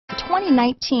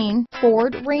2019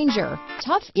 Ford Ranger.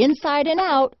 Tough inside and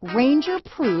out, Ranger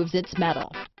proves its mettle.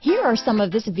 Here are some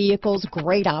of this vehicle's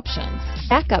great options: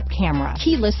 backup camera,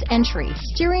 keyless entry,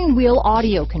 steering wheel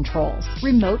audio controls,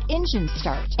 remote engine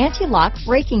start, anti-lock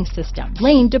braking system,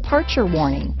 lane departure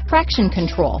warning, traction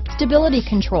control, stability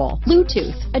control,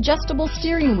 Bluetooth, adjustable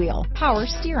steering wheel, power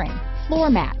steering, floor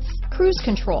mats, cruise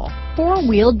control,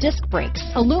 four-wheel disc brakes,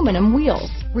 aluminum wheels,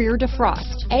 rear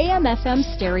defrost, AM/FM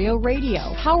stereo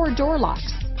radio, power door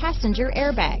locks, passenger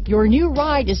airbag. Your new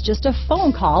ride is just a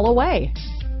phone call away.